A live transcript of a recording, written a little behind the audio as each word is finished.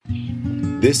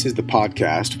This is the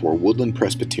podcast for Woodland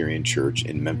Presbyterian Church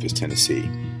in Memphis, Tennessee.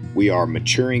 We are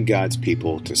maturing God's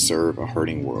people to serve a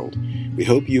hurting world. We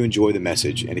hope you enjoy the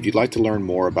message, and if you'd like to learn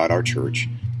more about our church,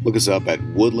 look us up at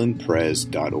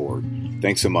woodlandpres.org.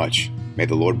 Thanks so much. May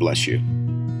the Lord bless you.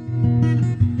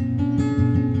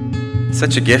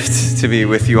 Such a gift to be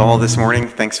with you all this morning.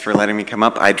 Thanks for letting me come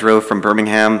up. I drove from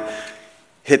Birmingham,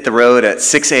 hit the road at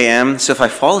 6 a.m. So if I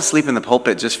fall asleep in the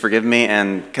pulpit, just forgive me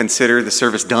and consider the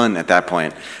service done at that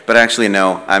point. But actually,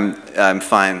 no, I'm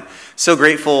fine. So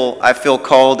grateful. I feel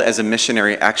called as a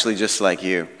missionary, actually just like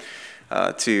you,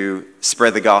 to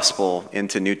spread the gospel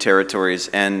into new territories.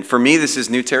 And for me, this is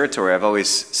new territory. I've always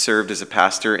served as a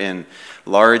pastor in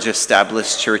large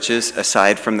established churches,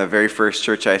 aside from the very first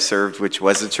church I served, which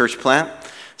was a church plant.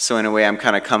 So in a way, I'm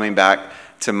kind of coming back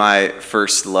to my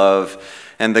first love.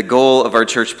 And the goal of our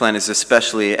church plant is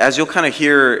especially, as you'll kind of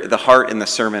hear the heart in the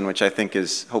sermon, which I think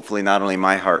is hopefully not only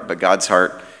my heart, but God's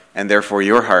heart, and therefore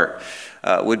your heart,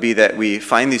 would be that we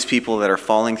find these people that are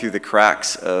falling through the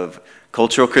cracks of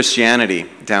cultural Christianity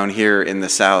down here in the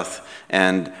South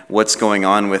and what's going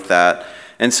on with that.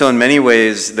 And so in many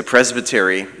ways, the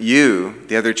presbytery, you,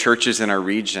 the other churches in our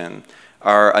region,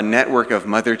 are a network of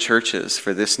mother churches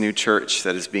for this new church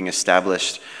that is being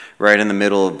established right in the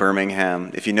middle of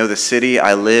Birmingham. If you know the city,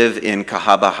 I live in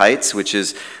Cahaba Heights, which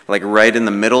is like right in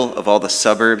the middle of all the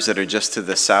suburbs that are just to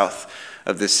the south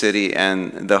of the city.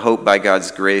 And the hope by God's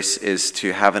grace is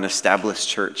to have an established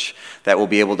church that will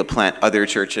be able to plant other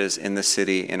churches in the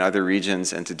city, in other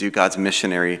regions, and to do God's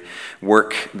missionary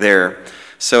work there.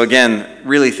 So again,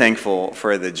 really thankful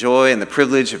for the joy and the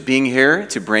privilege of being here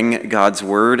to bring God's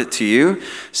word to you.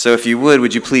 So if you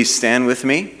would you please stand with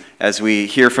me as we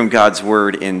hear from God's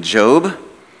word in Job.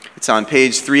 It's on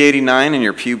page 389 in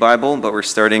your Pew Bible, but we're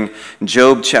starting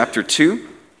Job chapter 2,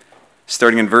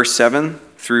 starting in verse 7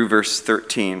 through verse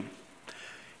 13.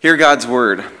 Hear God's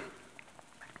word.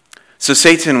 So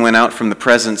Satan went out from the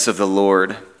presence of the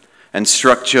Lord and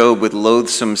struck Job with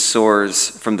loathsome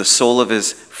sores from the sole of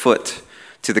his foot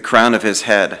to the crown of his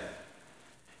head.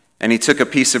 And he took a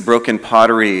piece of broken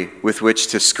pottery with which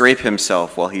to scrape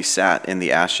himself while he sat in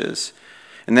the ashes.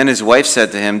 And then his wife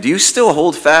said to him, "Do you still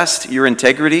hold fast your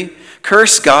integrity?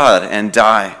 Curse God and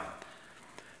die."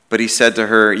 But he said to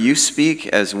her, "You speak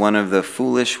as one of the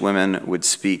foolish women would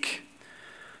speak.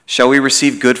 Shall we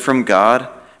receive good from God,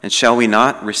 and shall we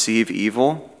not receive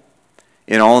evil?"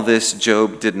 In all this,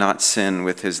 Job did not sin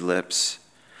with his lips.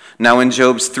 Now when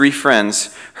Job's 3 friends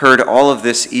heard all of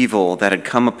this evil that had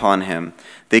come upon him,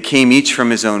 they came each from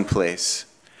his own place: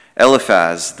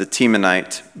 Eliphaz the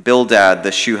Temanite, Bildad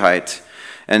the Shuhite,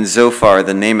 and Zophar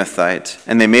the Naamathite.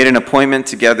 And they made an appointment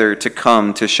together to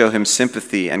come to show him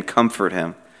sympathy and comfort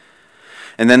him.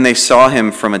 And then they saw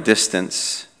him from a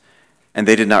distance, and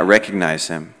they did not recognize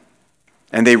him.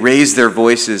 And they raised their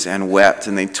voices and wept,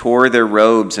 and they tore their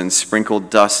robes and sprinkled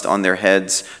dust on their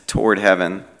heads toward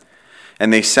heaven.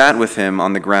 And they sat with him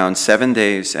on the ground 7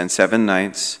 days and 7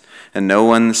 nights, and no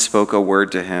one spoke a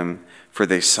word to him, for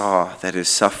they saw that his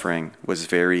suffering was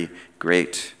very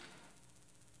great.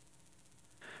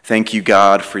 Thank you,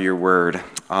 God, for your word.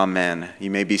 Amen.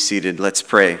 You may be seated. Let's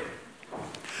pray.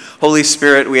 Holy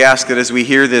Spirit, we ask that as we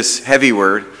hear this heavy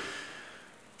word,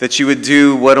 that you would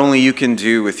do what only you can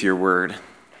do with your word.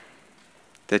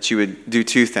 That you would do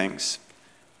 2 things.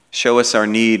 Show us our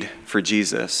need for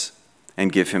Jesus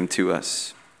and give him to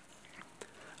us.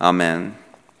 Amen.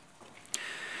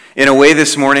 In a way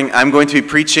this morning, I'm going to be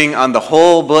preaching on the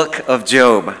whole book of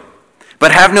Job.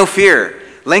 But have no fear.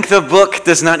 Length of book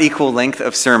does not equal length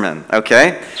of sermon,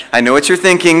 okay? I know what you're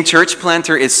thinking. Church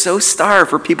planter is so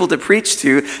starved for people to preach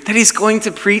to that he's going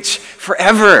to preach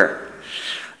forever.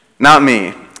 Not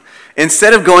me.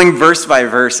 Instead of going verse by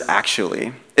verse,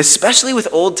 actually, especially with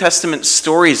Old Testament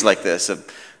stories like this,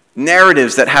 of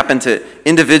narratives that happen to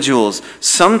individuals,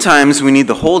 sometimes we need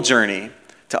the whole journey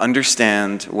to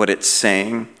understand what it's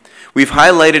saying. We've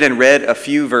highlighted and read a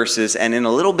few verses, and in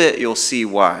a little bit you'll see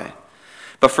why.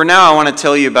 But for now, I want to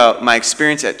tell you about my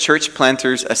experience at Church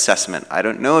Planters Assessment. I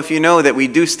don't know if you know that we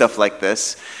do stuff like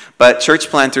this, but church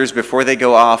planters, before they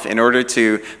go off, in order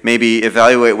to maybe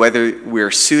evaluate whether we're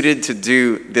suited to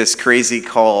do this crazy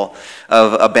call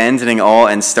of abandoning all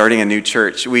and starting a new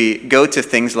church, we go to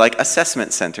things like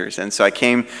assessment centers. And so I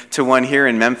came to one here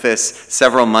in Memphis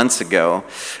several months ago.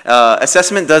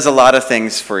 Assessment does a lot of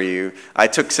things for you. I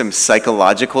took some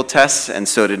psychological tests, and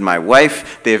so did my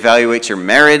wife. They evaluate your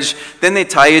marriage. Then they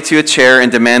tie you to a chair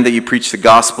and demand that you preach the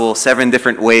gospel 7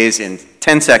 different ways in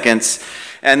 10 seconds.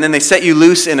 And then they set you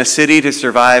loose in a city to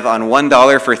survive on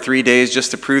 $1 for 3 days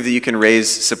just to prove that you can raise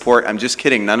support. I'm just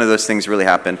kidding. None of those things really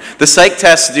happen. The psych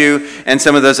tests do, and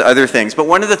some of those other things. But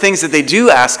one of the things that they do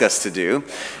ask us to do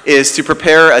is to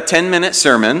prepare a 10-minute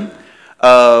sermon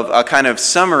of a kind of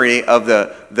summary of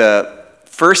the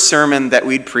first sermon that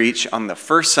we'd preach on the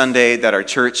first Sunday that our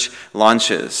church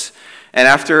launches. And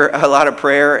after a lot of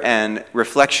prayer and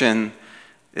reflection,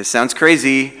 it sounds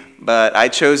crazy, but I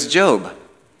chose Job.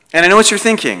 And I know what you're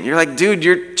thinking. You're like, dude,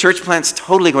 your church plant's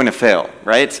totally going to fail,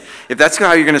 right? If that's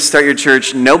how you're going to start your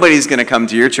church, nobody's going to come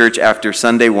to your church after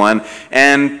Sunday 1,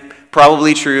 and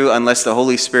probably true unless the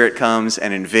Holy Spirit comes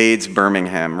and invades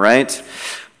Birmingham, right?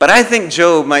 But I think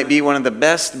Job might be one of the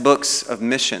best books of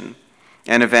mission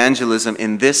and evangelism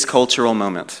in this cultural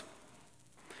moment.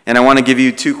 And I want to give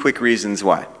you 2 quick reasons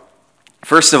why.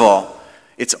 First of all,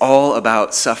 it's all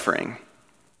about suffering.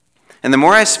 And the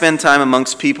more I spend time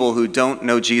amongst people who don't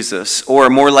know Jesus, or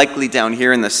more likely down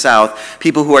here in the South,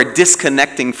 people who are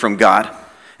disconnecting from God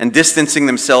and distancing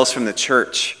themselves from the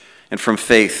church and from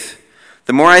faith,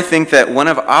 the more I think that one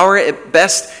of our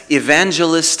best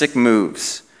evangelistic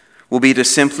moves will be to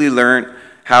simply learn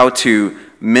how to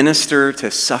minister to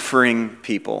suffering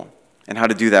people and how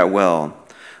to do that well.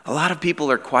 A lot of people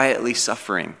are quietly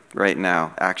suffering right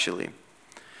now, actually.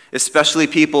 Especially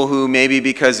people who maybe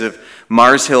because of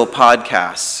Mars Hill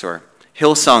podcasts or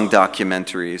Hillsong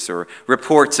documentaries or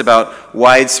reports about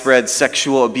widespread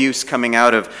sexual abuse coming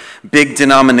out of big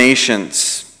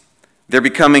denominations, they're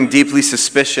becoming deeply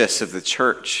suspicious of the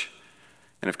church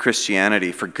and of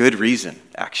Christianity for good reason,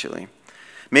 actually.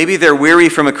 Maybe they're weary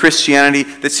from a Christianity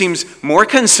that seems more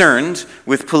concerned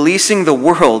with policing the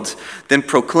world than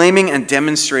proclaiming and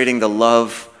demonstrating the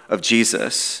love of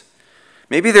Jesus.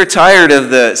 Maybe they're tired of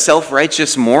the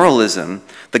self-righteous moralism,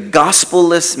 the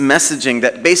gospel-less messaging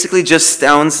that basically just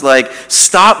sounds like,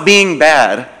 stop being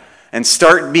bad and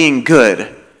start being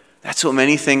good. That's what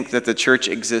many think that the church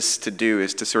exists to do,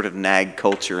 is to sort of nag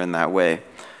culture in that way.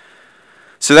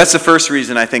 So that's the first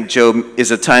reason I think Job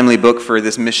is a timely book for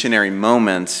this missionary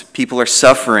moment. People are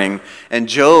suffering, and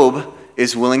Job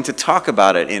is willing to talk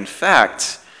about it. In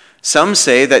fact, some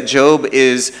say that Job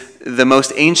is the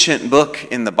most ancient book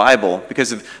in the Bible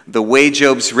because of the way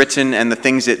Job's written and the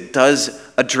things it does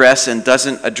address and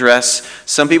doesn't address.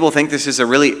 Some people think this is a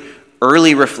really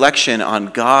early reflection on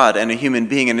God and a human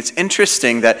being. And it's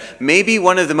interesting that maybe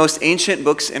one of the most ancient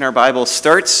books in our Bible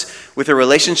starts with a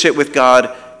relationship with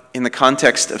God in the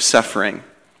context of suffering,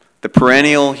 the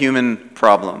perennial human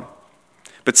problem.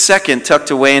 But second,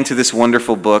 tucked away into this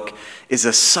wonderful book, is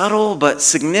a subtle but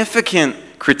significant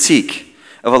critique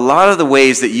of a lot of the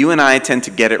ways that you and I tend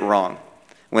to get it wrong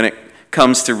when it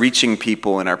comes to reaching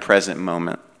people in our present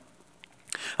moment.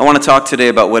 I want to talk today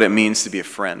about what it means to be a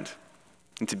friend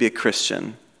and to be a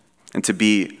Christian and to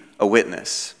be a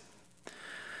witness.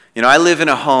 You know, I live in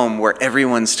a home where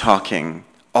everyone's talking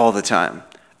all the time.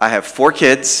 I have 4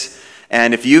 kids,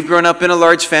 and if you've grown up in a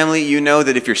large family, you know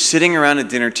that if you're sitting around a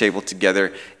dinner table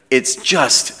together, it's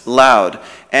just loud.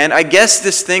 And I guess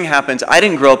this thing happens. I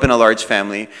didn't grow up in a large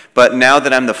family, but now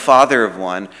that I'm the father of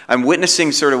one, I'm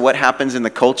witnessing sort of what happens in the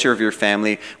culture of your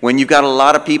family when you've got a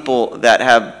lot of people that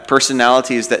have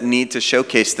personalities that need to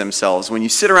showcase themselves. When you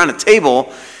sit around a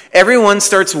table, everyone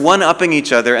starts one-upping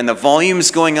each other, and the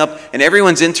volume's going up, and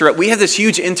everyone's we have this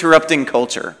huge interrupting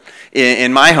culture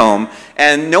in my home,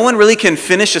 and no one really can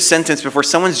finish a sentence before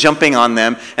someone's jumping on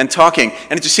them and talking.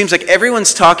 And it just seems like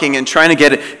everyone's talking and trying to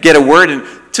get a word, and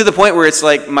to the point where it's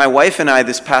like my wife and I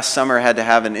this past summer had to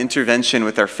have an intervention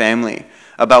with our family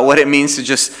about what it means to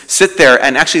just sit there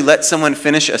and actually let someone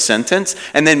finish a sentence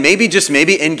and then maybe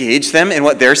engage them in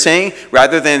what they're saying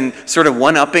rather than sort of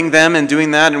one-upping them and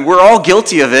doing that. And we're all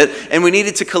guilty of it, and we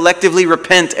needed to collectively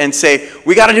repent and say,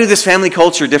 we got to do this family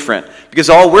culture different because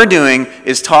all we're doing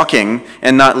is talking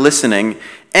and not listening.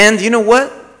 And you know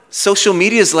what? Social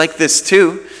media is like this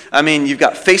too. I mean, you've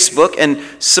got Facebook, and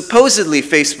supposedly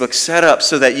Facebook's set up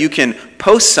so that you can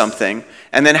post something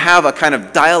and then have a kind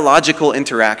of dialogical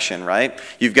interaction, right?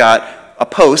 You've got a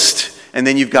post, and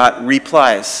then you've got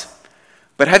replies.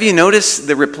 But have you noticed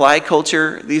the reply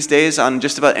culture these days on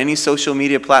just about any social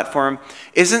media platform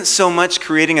isn't so much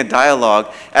creating a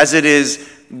dialogue as it is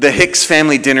the Hicks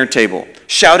family dinner table,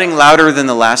 shouting louder than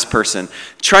the last person,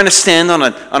 trying to stand on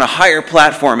a higher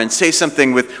platform and say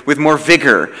something with more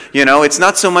vigor. You know, it's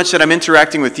not so much that I'm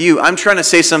interacting with you, I'm trying to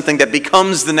say something that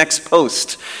becomes the next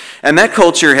post. And that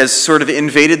culture has sort of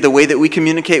invaded the way that we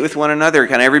communicate with one another.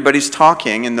 Kind of everybody's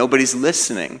talking and nobody's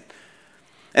listening.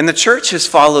 And the church has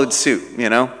followed suit, you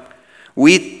know.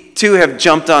 We too have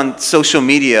jumped on social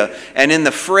media, and in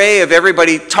the fray of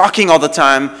everybody talking all the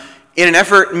time, in an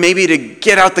effort maybe to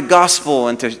get out the gospel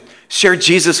and to share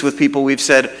Jesus with people, we've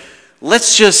said,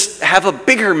 let's just have a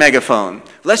bigger megaphone.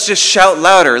 Let's just shout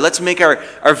louder. Let's make our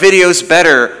videos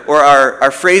better, or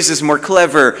our phrases more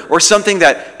clever, or something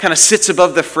that kind of sits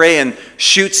above the fray and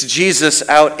shoots Jesus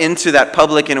out into that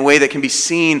public in a way that can be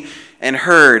seen and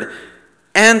heard.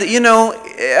 And,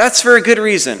 that's for a good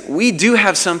reason. We do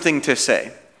have something to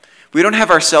say. We don't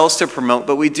have ourselves to promote,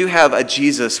 but we do have a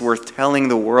Jesus worth telling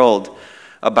the world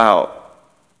about.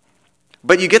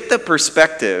 But you get the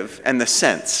perspective and the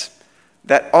sense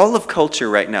that all of culture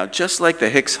right now, just like the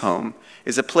Hicks home,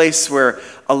 is a place where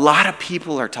a lot of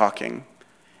people are talking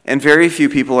and very few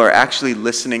people are actually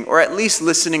listening, or at least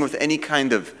listening with any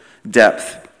kind of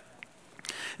depth.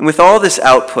 And with all this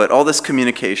output, all this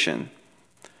communication,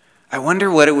 I wonder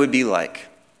what it would be like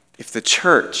if the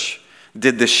church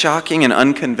did the shocking and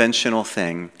unconventional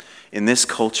thing in this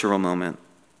cultural moment.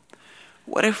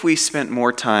 What if we spent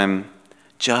more time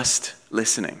just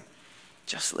listening?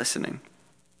 Just listening.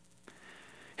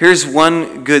 Here's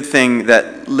one good thing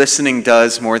that listening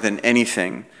does more than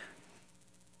anything.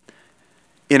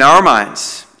 In our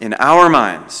minds,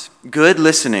 good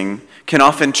listening can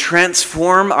often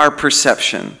transform our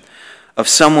perception of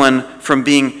someone from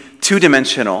being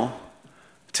two-dimensional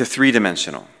to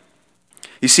three-dimensional.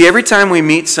 You see, every time we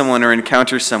meet someone or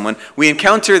encounter someone, we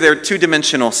encounter their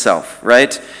two-dimensional self,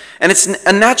 right? And it's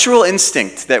a natural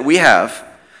instinct that we have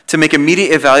to make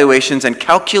immediate evaluations and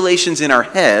calculations in our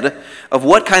head of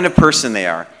what kind of person they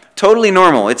are. Totally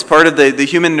normal. It's part of the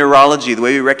human neurology, the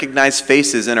way we recognize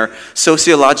faces and our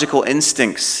sociological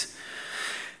instincts.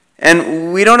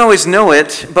 And we don't always know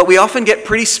it, but we often get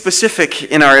pretty specific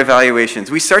in our evaluations.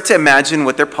 We start to imagine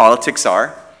what their politics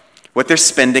are, what their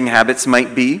spending habits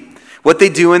might be, what they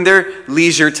do in their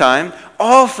leisure time,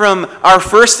 all from our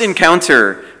first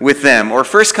encounter with them or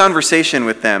first conversation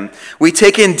with them. We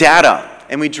take in data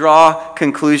and we draw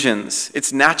conclusions.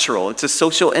 It's natural. It's a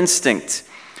social instinct.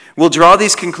 We'll draw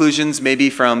these conclusions maybe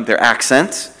from their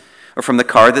accent, or from the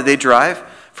car that they drive,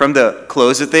 from the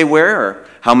clothes that they wear, or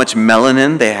how much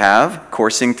melanin they have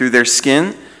coursing through their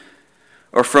skin,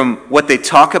 or from what they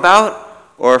talk about,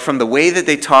 or from the way that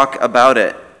they talk about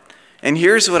it. And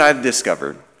here's what I've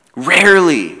discovered.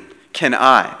 Rarely can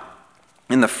I,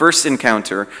 in the first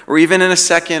encounter, or even in a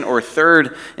second or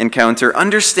third encounter,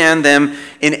 understand them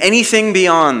in anything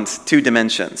beyond 2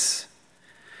 dimensions.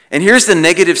 And here's the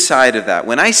negative side of that.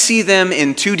 When I see them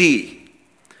in 2D,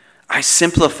 I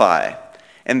simplify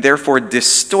and therefore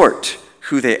distort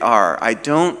who they are. I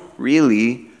don't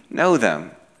really know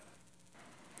them.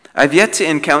 I've yet to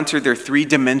encounter their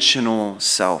 3-dimensional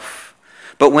self.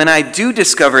 But when I do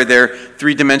discover their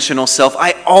 3-dimensional self,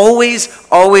 I always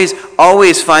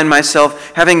find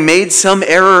myself having made some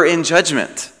error in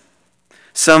judgment,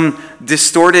 some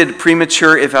distorted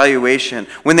premature evaluation.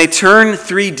 When they turn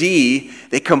 3D,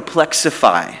 they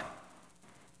complexify.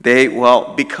 They,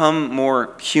 become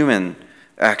more human,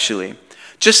 actually.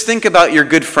 Just think about your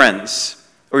good friends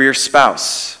or your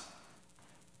spouse.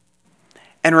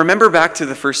 And remember back to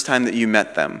the first time that you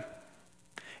met them.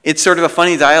 It's sort of a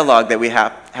funny dialogue that we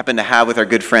happen to have with our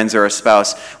good friends or our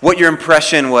spouse, what your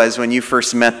impression was when you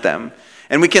first met them.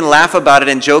 And we can laugh about it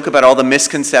and joke about all the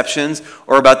misconceptions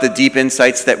or about the deep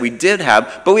insights that we did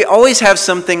have, but we always have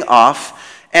something off.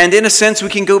 And in a sense, we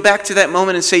can go back to that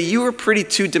moment and say, you were pretty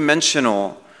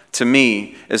 2-dimensional to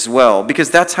me as well, because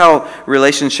that's how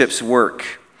relationships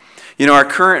work. Our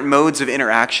current modes of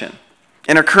interaction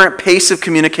and our current pace of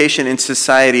communication in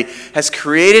society has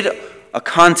created a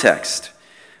context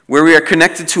where we are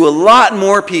connected to a lot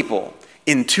more people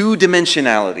in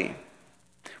 2-dimensionality.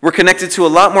 We're connected to a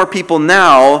lot more people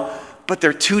now, but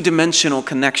they're 2-dimensional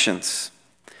connections.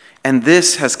 And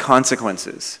this has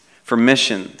consequences for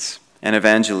missions and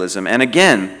evangelism. And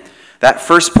again, that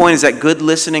first point is that good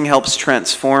listening helps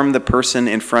transform the person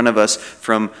in front of us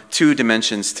from 2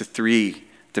 dimensions to 3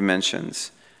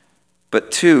 dimensions.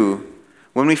 But 2,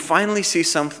 when we finally see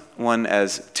someone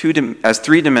as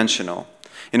 3-dimensional,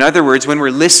 in other words, when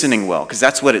we're listening well, because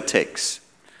that's what it takes,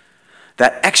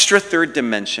 that extra 3rd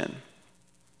dimension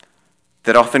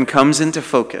that often comes into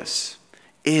focus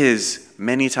is,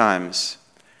 many times,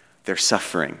 their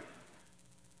suffering.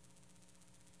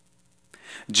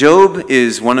 Job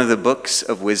is one of the books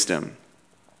of wisdom.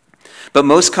 But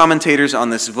most commentators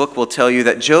on this book will tell you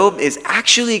that Job is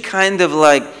actually kind of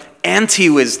like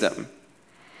anti-wisdom.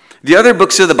 The other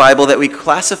books of the Bible that we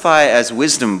classify as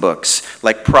wisdom books,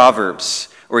 like Proverbs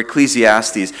or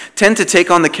Ecclesiastes, tend to take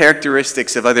on the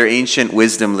characteristics of other ancient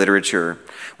wisdom literature,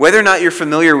 Whether or not you're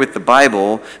familiar with the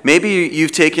Bible, maybe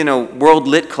you've taken a world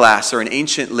lit class or an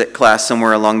ancient lit class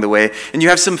somewhere along the way, and you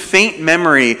have some faint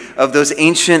memory of those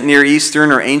ancient Near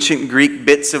Eastern or ancient Greek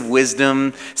bits of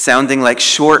wisdom sounding like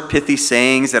short, pithy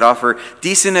sayings that offer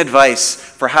decent advice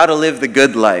for how to live the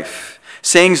good life.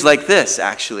 Sayings like this,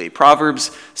 actually, Proverbs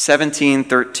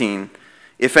 17:13.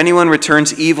 If anyone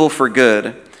returns evil for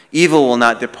good, evil will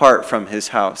not depart from his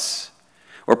house.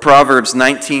 Or Proverbs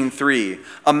 19:3,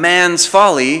 a man's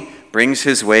folly brings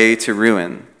his way to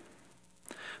ruin.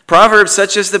 Proverbs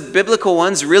such as the biblical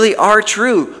ones really are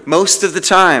true most of the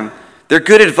time. They're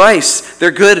good advice.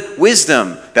 They're good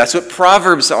wisdom. That's what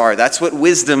Proverbs are. That's what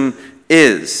wisdom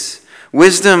is.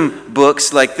 Wisdom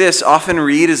books like this often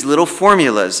read as little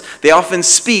formulas. They often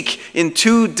speak in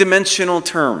two-dimensional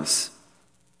terms.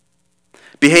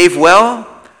 Behave well,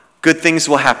 good things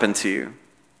will happen to you.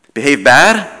 Behave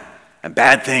bad, and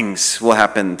bad things will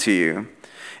happen to you.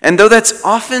 And though that's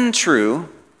often true,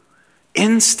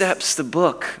 in steps the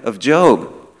book of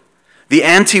Job, the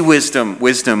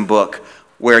anti-wisdom book,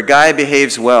 where a guy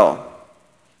behaves well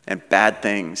and bad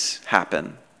things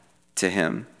happen to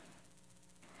him.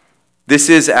 This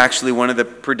is actually one of the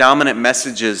predominant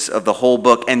messages of the whole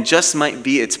book, and just might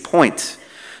be its point.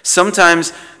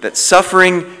 Sometimes that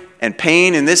suffering and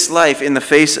pain in this life in the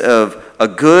face of a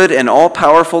good and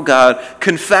all-powerful God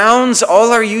confounds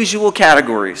all our usual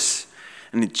categories,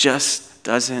 and it just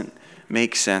doesn't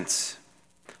make sense.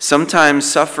 Sometimes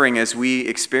suffering as we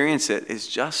experience it is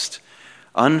just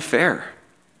unfair.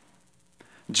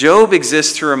 Job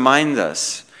exists to remind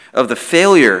us of the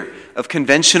failure of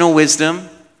conventional wisdom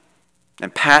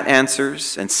and pat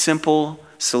answers and simple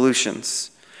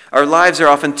solutions. Our lives are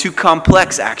often too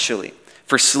complex, actually,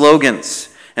 for slogans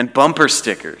and bumper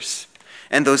stickers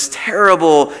and those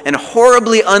terrible and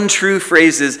horribly untrue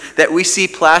phrases that we see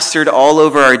plastered all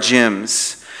over our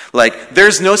gyms. Like,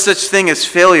 there's no such thing as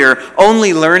failure,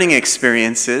 only learning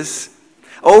experiences.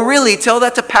 Oh, really? Tell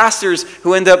that to pastors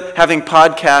who end up having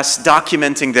podcasts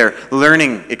documenting their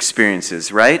learning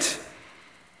experiences, right?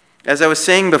 As I was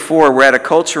saying before, we're at a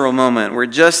cultural moment where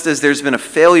just as there's been a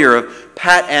failure of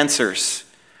pat answers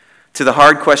to the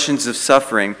hard questions of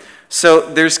suffering, so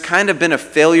there's kind of been a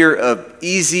failure of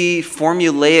easy,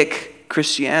 formulaic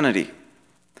Christianity.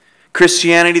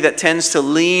 Christianity that tends to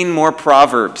lean more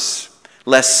Proverbs,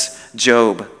 less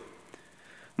Job.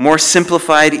 More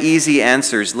simplified, easy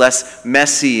answers, less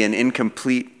messy and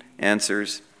incomplete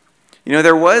answers. You know,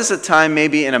 there was a time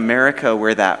maybe in America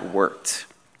where that worked,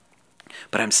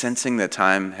 but I'm sensing the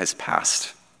time has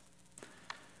passed.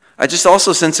 I just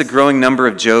also sense a growing number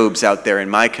of Jobs out there in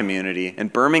my community,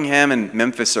 and Birmingham and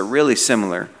Memphis are really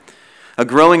similar. A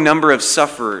growing number of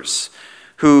sufferers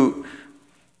for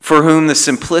whom the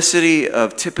simplicity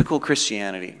of typical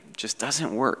Christianity just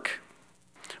doesn't work.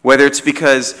 Whether it's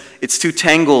because it's too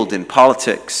tangled in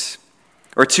politics,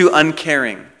 or too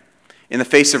uncaring in the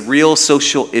face of real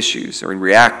social issues, or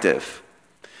reactive,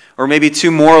 or maybe too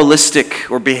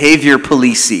moralistic or behavior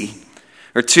policey,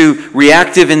 or too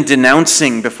reactive in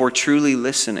denouncing before truly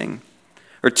listening,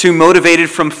 or too motivated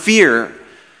from fear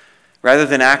rather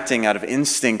than acting out of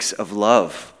instincts of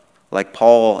love, like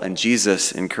Paul and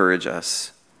Jesus encourage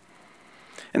us.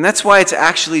 And that's why it's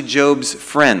actually Job's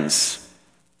friends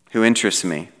who interest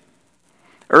me.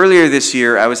 Earlier this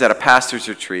year, I was at a pastor's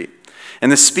retreat, and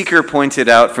the speaker pointed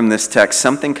out from this text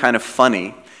something kind of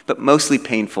funny, but mostly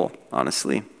painful,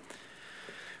 honestly.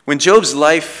 When Job's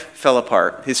life fell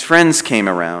apart, his friends came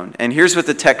around, and here's what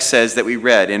the text says that we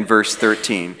read in verse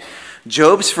 13.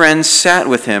 Job's friends sat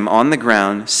with him on the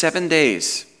ground 7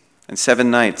 days and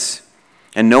 7 nights,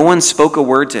 and no one spoke a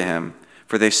word to him,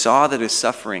 for they saw that his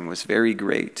suffering was very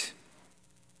great.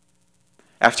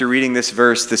 After reading this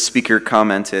verse, the speaker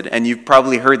commented, and you've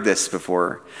probably heard this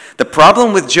before, the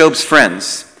problem with Job's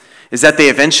friends is that they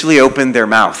eventually opened their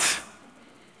mouth.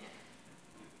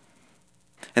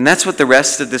 And that's what the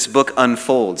rest of this book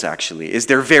unfolds, actually, is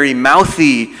their very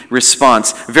mouthy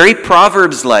response, very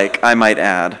Proverbs-like, I might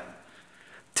add,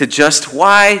 to just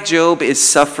why Job is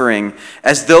suffering,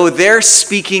 as though they're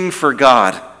speaking for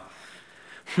God.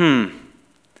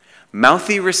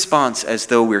 Mouthy response as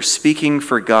though we're speaking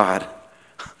for God.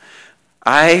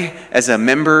 I, as a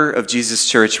member of Jesus'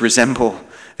 church, resemble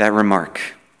that remark.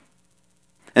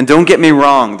 And don't get me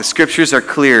wrong, the scriptures are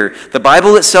clear. The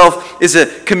Bible itself is a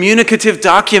communicative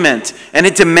document, and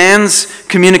it demands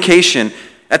communication.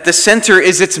 At the center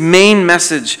is its main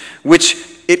message, which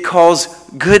it calls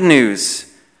good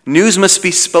news. News must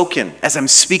be spoken, as I'm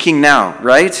speaking now,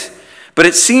 right? But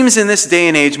it seems in this day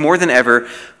and age, more than ever,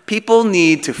 people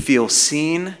need to feel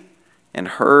seen and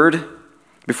heard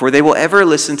before they will ever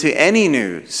listen to any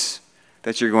news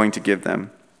that you're going to give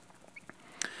them.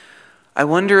 I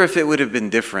wonder if it would have been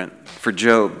different for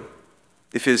Job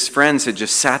if his friends had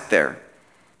just sat there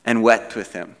and wept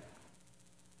with him,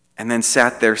 and then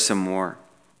sat there some more,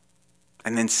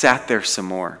 and then sat there some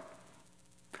more.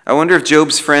 I wonder if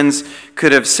Job's friends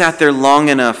could have sat there long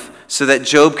enough so that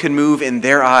Job could move in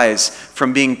their eyes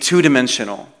from being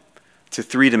two-dimensional to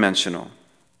three-dimensional.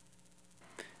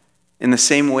 In the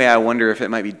same way, I wonder if it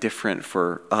might be different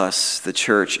for us, the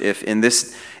church, if in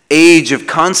this age of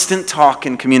constant talk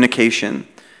and communication,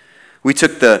 we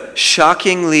took the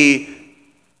shockingly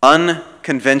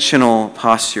unconventional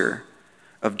posture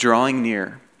of drawing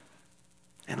near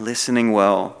and listening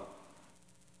well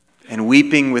and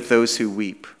weeping with those who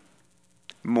weep,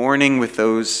 mourning with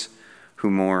those who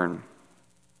mourn.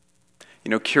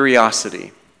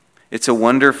 Curiosity. It's a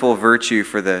wonderful virtue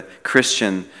for the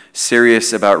Christian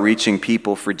serious about reaching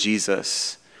people for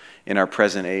Jesus in our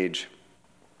present age.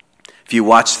 If you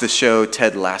watch the show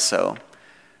Ted Lasso,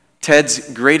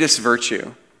 Ted's greatest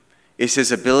virtue is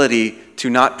his ability to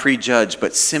not prejudge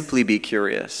but simply be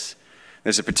curious.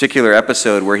 There's a particular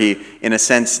episode where he, in a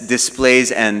sense,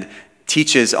 displays and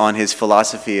teaches on his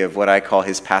philosophy of what I call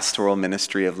his pastoral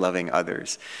ministry of loving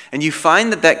others. And you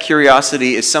find that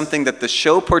curiosity is something that the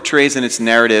show portrays in its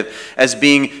narrative as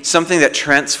being something that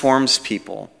transforms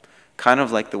people, kind of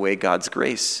like the way God's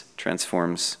grace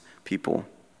transforms people.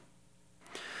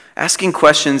 Asking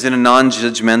questions in a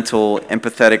non-judgmental,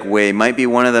 empathetic way might be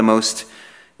one of the most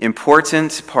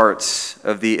important parts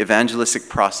of the evangelistic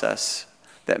process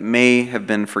that may have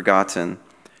been forgotten.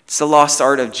 It's the lost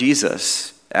art of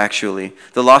Jesus, actually.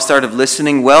 The lost art of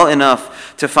listening well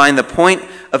enough to find the point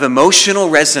of emotional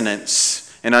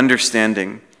resonance and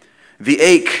understanding. The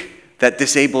ache that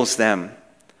disables them,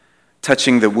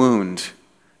 touching the wound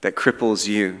that cripples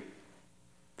you.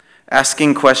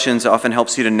 Asking questions often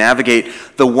helps you to navigate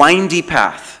the windy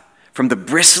path from the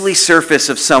bristly surface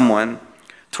of someone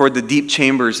toward the deep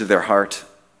chambers of their heart,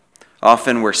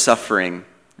 often where suffering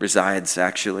resides,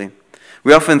 actually.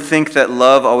 We often think that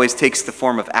love always takes the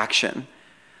form of action.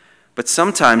 But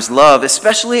sometimes love,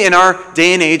 especially in our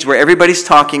day and age where everybody's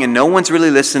talking and no one's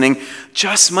really listening,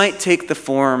 just might take the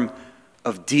form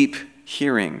of deep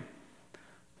hearing.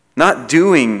 Not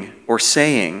doing or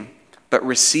saying, but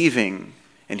receiving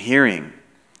and hearing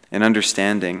and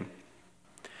understanding.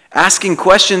 Asking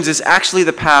questions is actually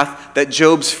the path that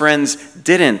Job's friends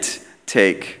didn't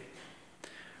take.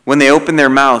 When they opened their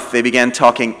mouth, they began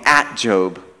talking at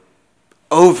Job,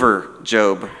 over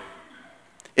Job.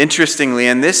 Interestingly,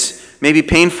 and this may be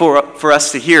painful for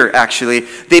us to hear, actually,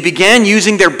 they began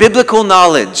using their biblical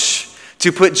knowledge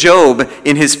to put Job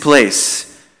in his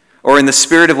place, or in the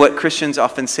spirit of what Christians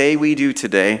often say we do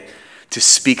today, to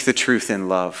speak the truth in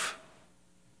love.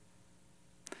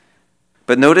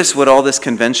 But notice what all this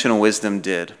conventional wisdom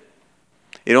did.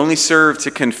 It only served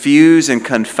to confuse and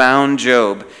confound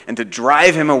Job and to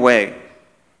drive him away.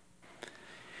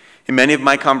 In many of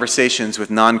my conversations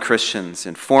with non-Christians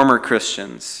and former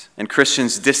Christians and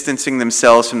Christians distancing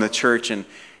themselves from the church and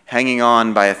hanging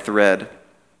on by a thread,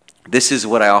 this is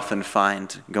what I often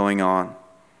find going on.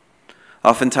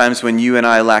 Oftentimes when you and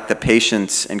I lack the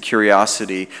patience and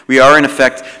curiosity, we are in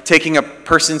effect taking a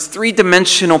person's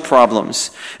three-dimensional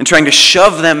problems and trying to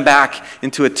shove them back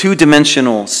into a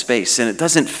two-dimensional space, and it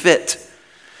doesn't fit.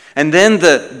 And then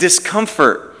the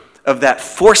discomfort of that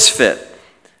force fit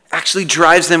actually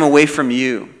drives them away from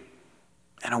you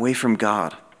and away from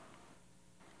God.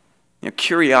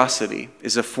 Curiosity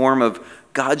is a form of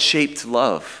God-shaped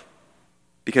love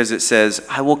because it says,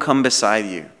 I will come beside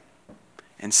you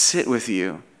and sit with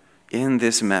you in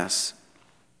this mess.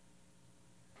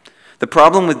 The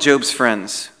problem with Job's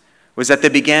friends was that they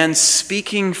began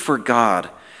speaking for God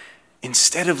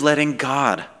instead of letting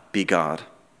God be God.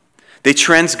 They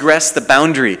transgressed the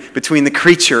boundary between the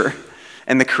creature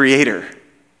and the Creator.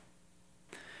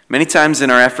 Many times in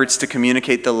our efforts to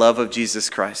communicate the love of Jesus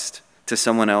Christ to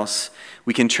someone else,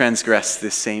 we can transgress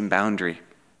this same boundary.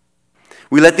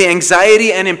 We let the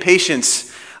anxiety and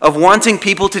impatience of wanting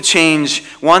people to change,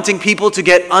 wanting people to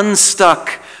get unstuck,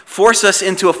 force us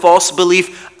into a false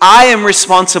belief, I am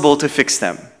responsible to fix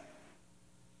them.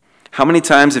 How many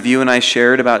times have you and I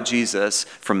shared about Jesus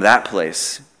from that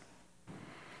place?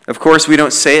 Of course, we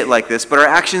don't say it like this, but our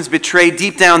actions betray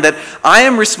deep down that I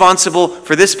am responsible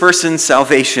for this person's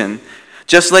salvation.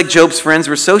 Just like Job's friends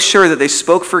were so sure that they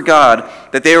spoke for God,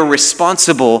 that they were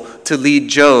responsible to lead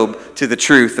Job to the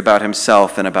truth about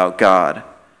himself and about God.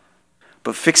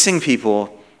 But fixing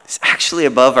people is actually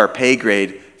above our pay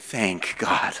grade, thank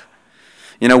God.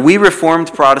 We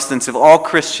Reformed Protestants of all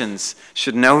Christians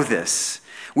should know this.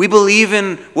 We believe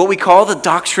in what we call the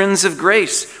doctrines of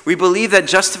grace. We believe that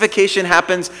justification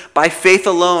happens by faith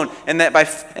alone, and that by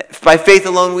faith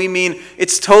alone we mean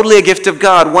it's totally a gift of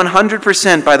God,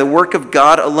 100% by the work of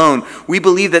God alone. We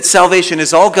believe that salvation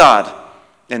is all God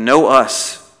and no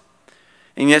us.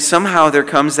 And yet somehow there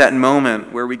comes that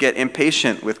moment where we get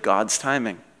impatient with God's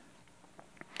timing.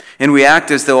 And we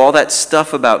act as though all that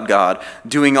stuff about God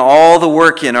doing all the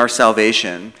work in our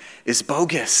salvation is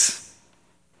bogus.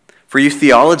 For you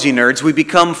theology nerds, we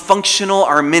become functional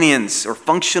Arminians or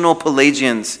functional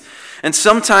Pelagians. And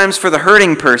sometimes for the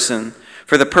hurting person,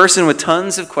 for the person with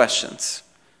tons of questions,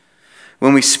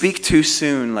 when we speak too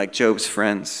soon like Job's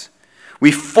friends,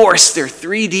 we force their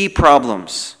 3D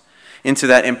problems into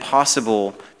that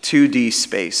impossible 2D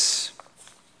space.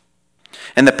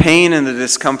 And the pain and the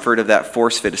discomfort of that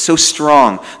force fit is so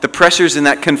strong, the pressures in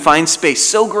that confined space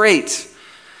so great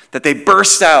that they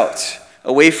burst out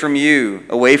away from you,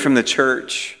 away from the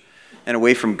church, and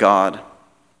away from God.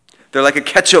 They're like a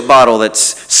ketchup bottle that's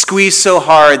squeezed so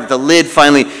hard that the lid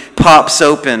finally pops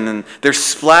open, and they're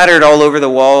splattered all over the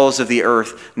walls of the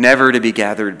earth, never to be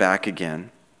gathered back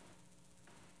again.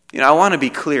 I want to be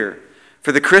clear.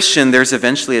 For the Christian, there's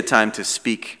eventually a time to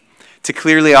speak, to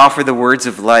clearly offer the words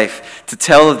of life, to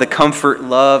tell of the comfort,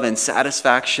 love, and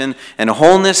satisfaction and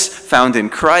wholeness found in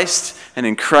Christ and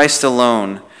in Christ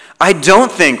alone. I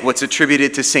don't think what's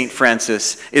attributed to St.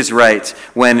 Francis is right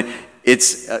when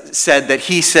it's said that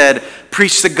he said,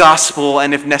 preach the gospel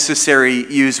and if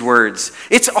necessary, use words.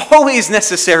 It's always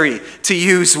necessary to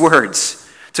use words.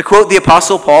 To quote the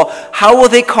Apostle Paul, how will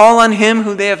they call on him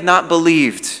whom they have not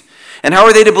believed? And how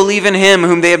are they to believe in him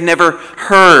whom they have never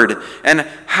heard? And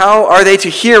how are they to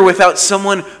hear without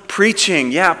someone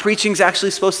preaching? Yeah, preaching is actually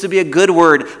supposed to be a good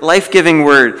word, life-giving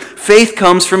word. Faith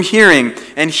comes from hearing,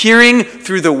 and hearing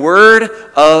through the word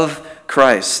of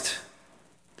Christ.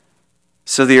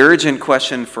 So the urgent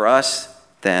question for us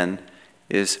then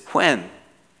is when?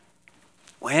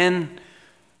 When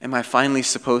am I finally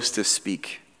supposed to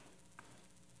speak?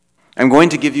 I'm going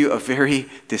to give you a very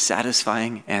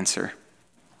dissatisfying answer.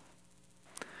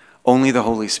 Only the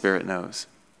Holy Spirit knows.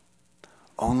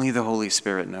 Only the Holy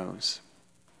Spirit knows.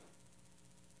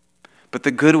 But the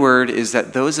good word is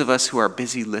that those of us who are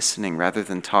busy listening rather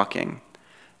than talking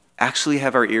actually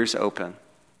have our ears open,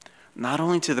 not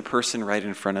only to the person right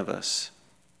in front of us,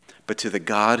 but to the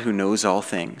God who knows all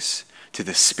things, to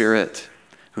the Spirit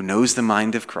who knows the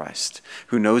mind of Christ,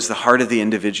 who knows the heart of the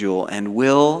individual, and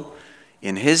will,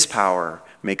 in his power,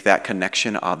 make that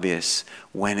connection obvious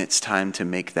when it's time to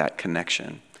make that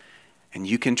connection. And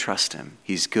you can trust him.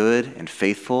 He's good and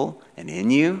faithful and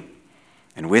in you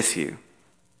and with you.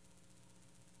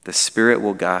 The Spirit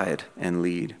will guide and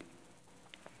lead.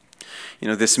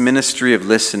 This ministry of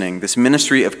listening, this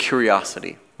ministry of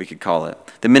curiosity, we could call it,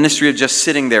 the ministry of just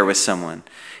sitting there with someone,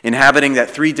 inhabiting that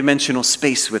three-dimensional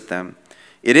space with them,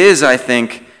 it is, I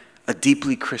think, a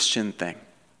deeply Christian thing.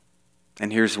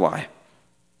 And here's why.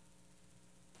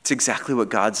 It's exactly what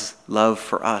God's love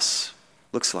for us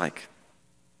looks like.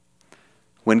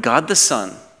 When God the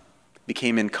Son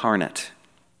became incarnate,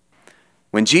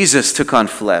 when Jesus took on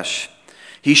flesh,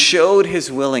 he showed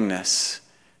his willingness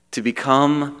to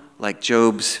become like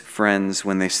Job's friends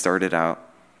when they started out,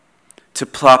 to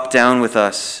plop down with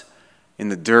us in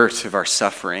the dirt of our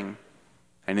suffering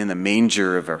and in the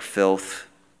manger of our filth.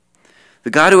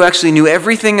 The God who actually knew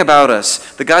everything about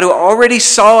us, the God who already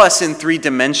saw us in 3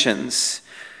 dimensions,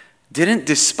 didn't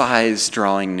despise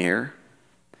drawing near,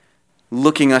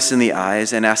 looking us in the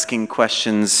eyes and asking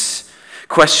questions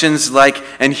like,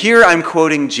 and here I'm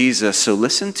quoting Jesus, so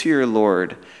listen to your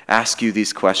Lord ask you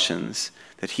these questions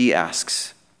that he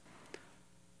asks.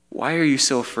 Why are you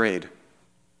so afraid?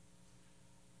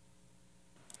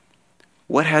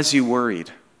 What has you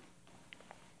worried?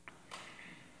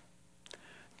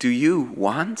 Do you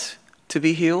want to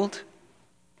be healed?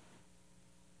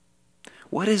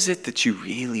 What is it that you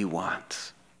really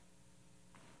want?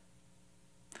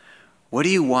 What do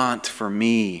you want for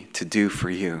me to do for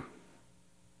you?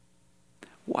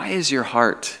 Why is your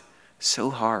heart so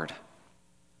hard?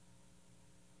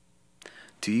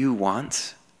 Do you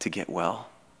want to get well?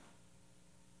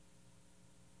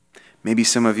 Maybe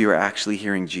some of you are actually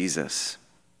hearing Jesus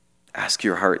ask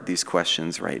your heart these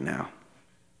questions right now.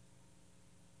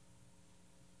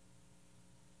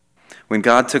 When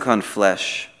God took on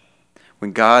flesh,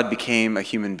 when God became a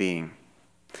human being,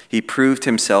 he proved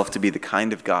himself to be the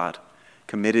kind of God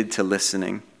committed to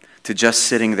listening, to just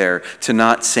sitting there, to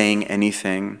not saying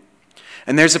anything.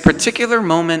 And there's a particular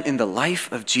moment in the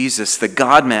life of Jesus, the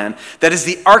God-man, that is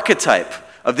the archetype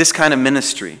of this kind of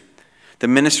ministry, the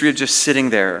ministry of just sitting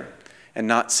there and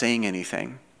not saying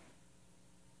anything.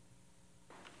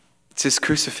 It's his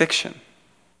crucifixion.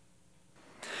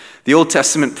 The Old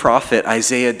Testament prophet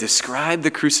Isaiah described the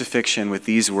crucifixion with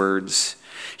these words: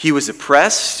 "He was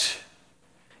oppressed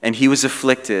and he was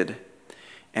afflicted,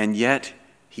 and yet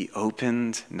he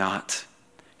opened not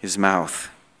his mouth.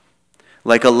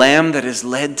 Like a lamb that is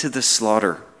led to the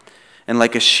slaughter, and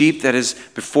like a sheep that is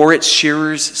before its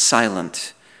shearers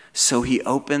silent, so he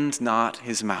opened not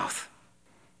his mouth."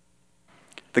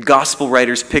 The gospel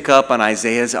writers pick up on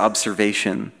Isaiah's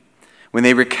observation when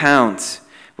they recount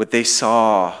what they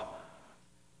saw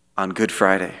on Good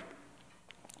Friday.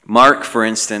 Mark, for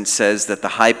instance, says that the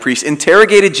high priest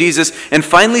interrogated Jesus and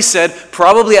finally said,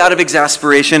 probably out of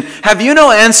exasperation, "Have you no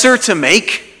answer to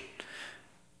make?"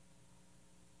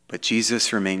 But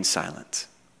Jesus remained silent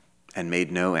and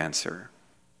made no answer,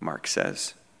 Mark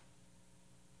says.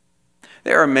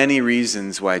 There are many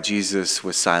reasons why Jesus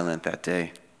was silent that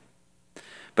day.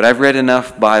 But I've read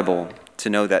enough Bible to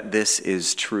know that this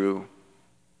is true.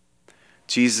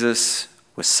 Jesus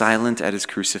was silent at his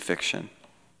crucifixion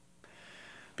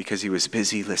because he was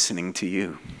busy listening to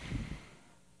you.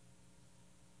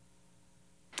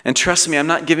 And trust me, I'm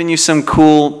not giving you some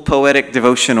cool poetic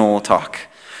devotional talk.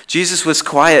 Jesus was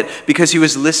quiet because he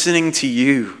was listening to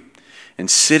you and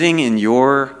sitting in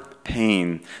your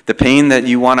pain, the pain that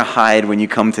you want to hide when you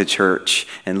come to church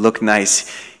and look nice.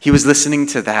 He was listening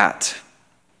to that.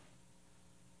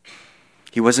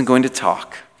 He wasn't going to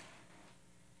talk.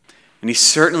 And he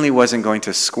certainly wasn't going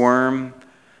to squirm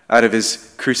out of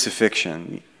his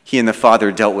crucifixion. He and the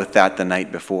Father dealt with that the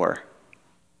night before.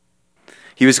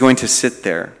 He was going to sit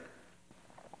there.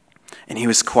 And he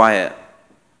was quiet.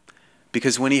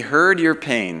 Because when he heard your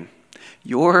pain,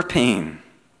 he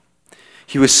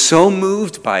was so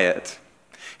moved by it.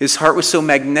 His heart was so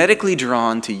magnetically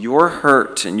drawn to your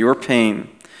hurt and your pain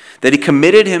that he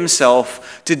committed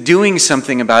himself to doing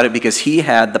something about it because he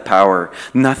had the power.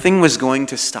 Nothing was going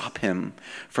to stop him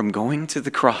from going to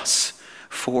the cross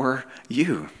for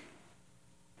you.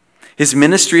 His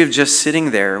ministry of just sitting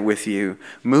there with you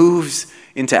moves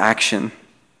into action.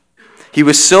 He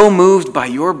was so moved by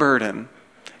your burden,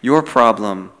 your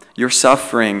problem, your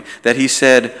suffering, that he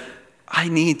said, "I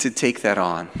need to take that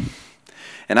on,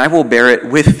 and I will bear it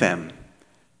with them,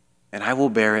 and I will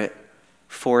bear it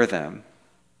for them."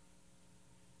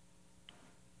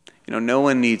 You know, no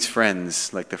one needs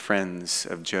friends like the friends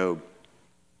of Job.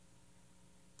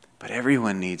 But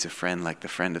everyone needs a friend like the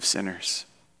friend of sinners.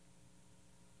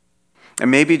 And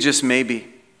maybe, just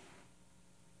maybe,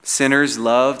 sinners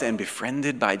loved and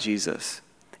befriended by Jesus,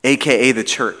 a.k.a. the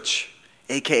church,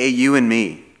 a.k.a. you and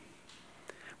me,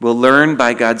 will learn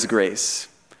by God's grace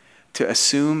to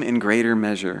assume in greater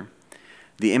measure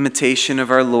the imitation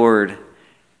of our Lord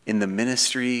in the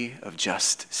ministry of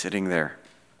just sitting there.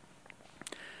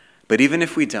 But even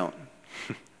if we don't,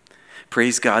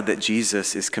 praise God that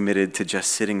Jesus is committed to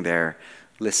just sitting there,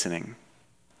 listening,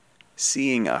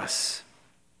 seeing us,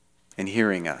 and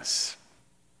hearing us.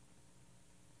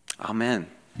 Amen.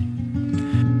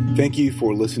 Thank you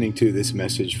for listening to this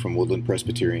message from Woodland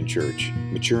Presbyterian Church,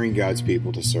 maturing God's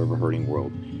people to serve a hurting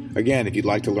world. Again, if you'd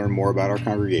like to learn more about our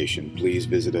congregation, please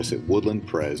visit us at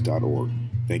woodlandpres.org.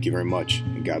 Thank you very much,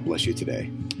 and God bless you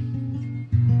today.